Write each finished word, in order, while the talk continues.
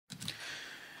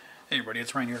Hey everybody,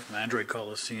 it's Ryan here from Android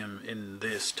Coliseum. In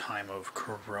this time of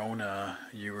Corona,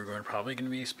 you are probably going to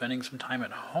be spending some time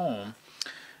at home,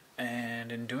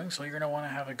 and in doing so, you're going to want to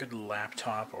have a good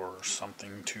laptop or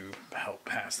something to help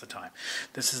pass the time.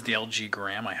 This is the LG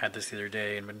Gram. I had this the other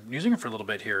day and been using it for a little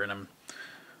bit here, and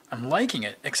I'm liking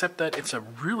it, except that it's a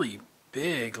really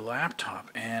big laptop,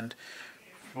 and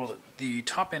well, the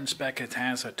top end spec it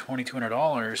has at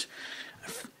 $2,200.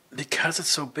 Because it's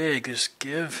so big, there's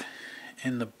give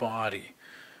in the body.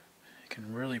 I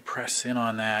can really press in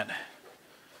on that,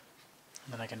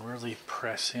 and then I can really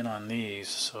press in on these,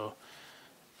 so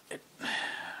I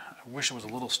wish it was a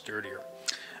little sturdier.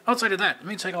 Outside of that, let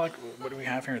me take a look. What do we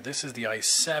have here? This is the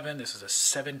i7. This is a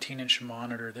 17-inch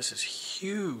monitor. This is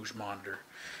huge monitor,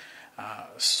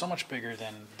 so much bigger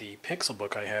than the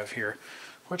Pixelbook I have here,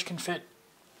 which can fit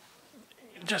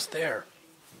just there.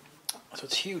 So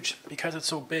it's huge. Because it's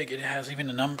so big, it has even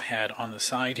a numpad on the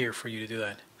side here for you to do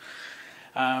that.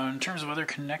 In terms of other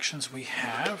connections we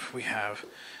have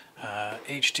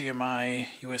HDMI,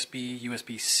 USB,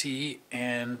 USB-C,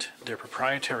 and their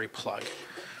proprietary plug.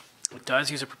 It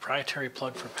does use a proprietary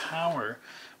plug for power,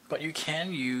 but you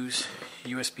can use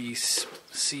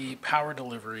USB-C power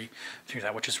delivery to do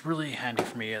that, which is really handy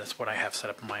for me. That's what I have set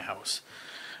up in my house.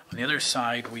 On the other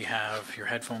side, we have your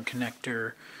headphone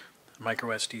connector,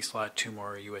 micro SD slot, 2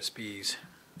 more USBs,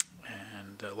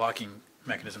 and the locking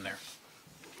mechanism there.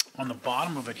 On the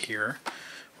bottom of it here,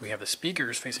 we have the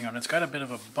speakers facing on. It's got a bit of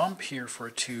a bump here for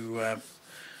it to,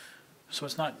 so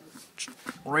it's not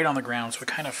right on the ground, so it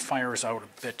kind of fires out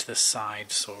a bit to the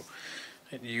side, so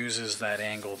it uses that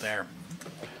angle there.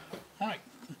 Alright,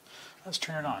 let's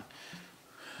turn it on.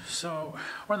 So,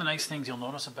 one of the nice things you'll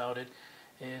notice about it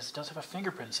is it does have a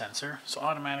fingerprint sensor, so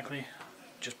automatically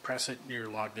just press it, you're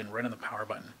logged in right on the power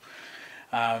button.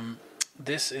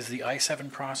 This is the i7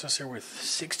 processor with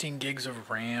 16 gigs of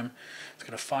RAM. It's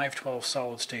got a 512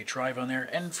 solid state drive on there,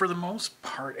 and for the most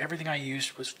part everything I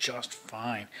used was just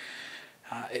fine.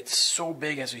 It's so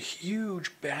big, has a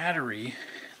huge battery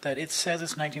that it says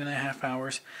it's 19.5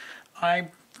 hours. I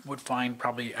would find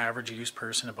probably average use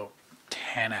person about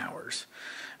 10 hours.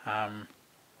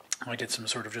 I did some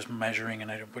sort of just measuring,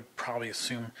 and I would probably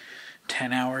assume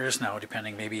 10 hours. Now,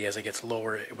 depending, maybe as it gets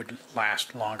lower, it would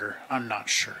last longer. I'm not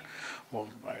sure. Well,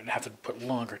 I'd have to put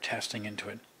longer testing into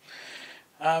it.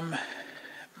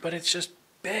 But it's just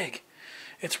big.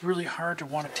 It's really hard to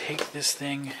want to take this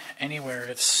thing anywhere.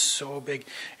 It's so big.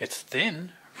 It's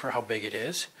thin for how big it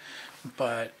is,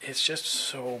 but it's just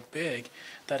so big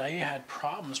that I had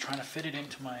problems trying to fit it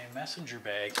into my messenger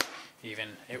bag even.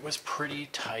 It was pretty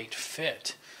tight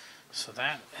fit. So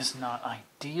that is not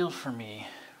ideal for me.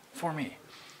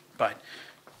 But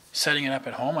setting it up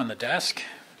at home on the desk,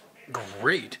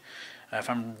 great. If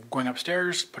I'm going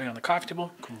upstairs, putting it on the coffee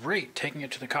table, great. Taking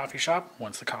it to the coffee shop,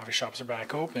 once the coffee shops are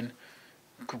back open,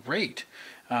 great.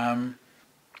 Yeah,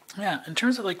 in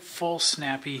terms of like full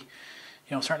snappy,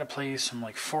 starting to play some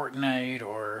like Fortnite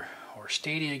or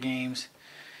Stadia games,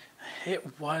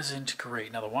 it wasn't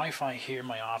great. Now the Wi-Fi here in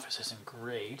my office isn't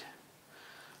great.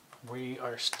 We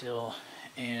are still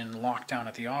in lockdown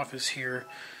at the office here,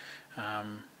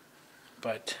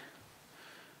 but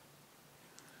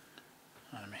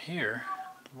I'm here.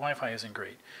 The Wi-Fi isn't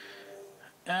great.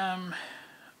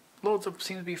 Loads up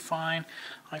seem to be fine.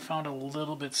 I found a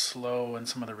little bit slow in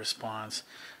some of the response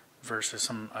versus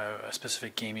a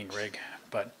specific gaming rig,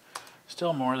 but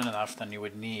still more than enough than you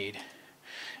would need.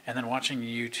 And then watching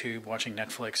YouTube, watching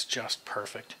Netflix, just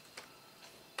perfect.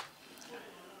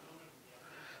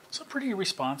 So pretty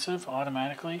responsive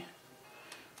automatically.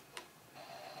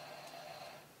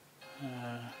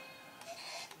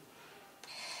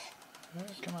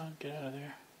 Come on, get out of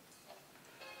there.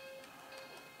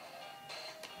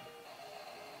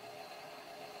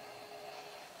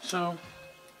 So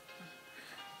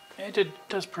it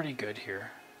does pretty good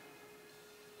here.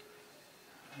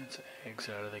 Let's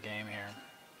exit out of the game here.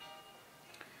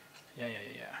 Yeah.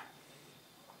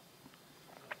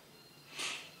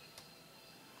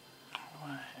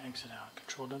 Exit out.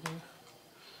 Control W.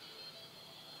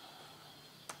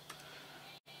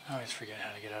 I always forget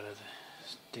how to get out of the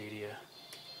Stadia.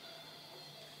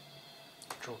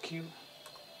 Control Q.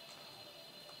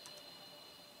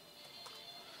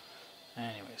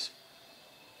 Anyways.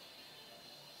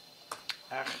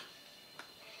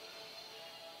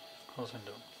 Close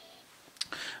window.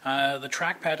 The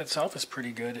trackpad itself is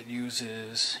pretty good. It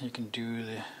uses, you can do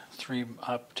the 3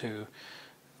 up to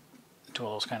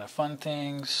all those kind of fun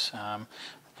things.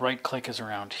 Right click is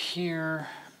around here.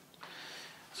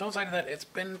 So outside of that, it's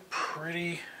been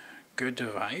pretty good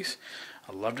device.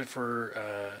 I loved it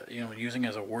for using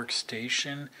as a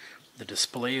workstation. The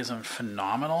display is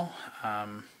phenomenal,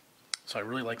 so I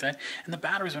really like that. And the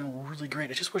battery's been really great.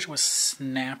 I just wish it was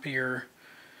snappier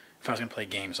if I was going to play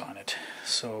games on it.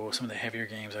 So some of the heavier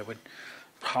games I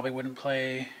probably wouldn't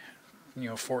play.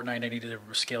 Fortnite, I needed to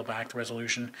scale back the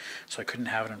resolution, so I couldn't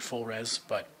have it in full res,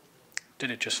 but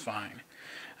did it just fine.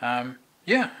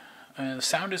 Yeah, the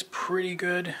sound is pretty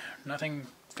good. Nothing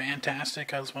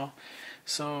fantastic as well.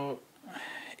 So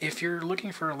if you're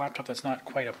looking for a laptop that's not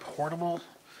quite a portable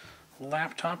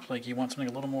laptop, like you want something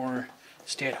a little more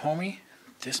stay-at-homey,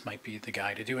 this might be the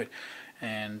guy to do it.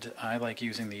 And I like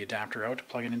using the adapter out to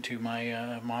plug it into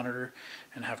my monitor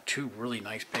and have two really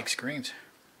nice big screens.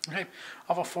 Okay,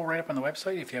 I'll have a full write-up on the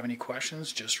website. If you have any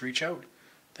questions, just reach out.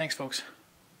 Thanks, folks.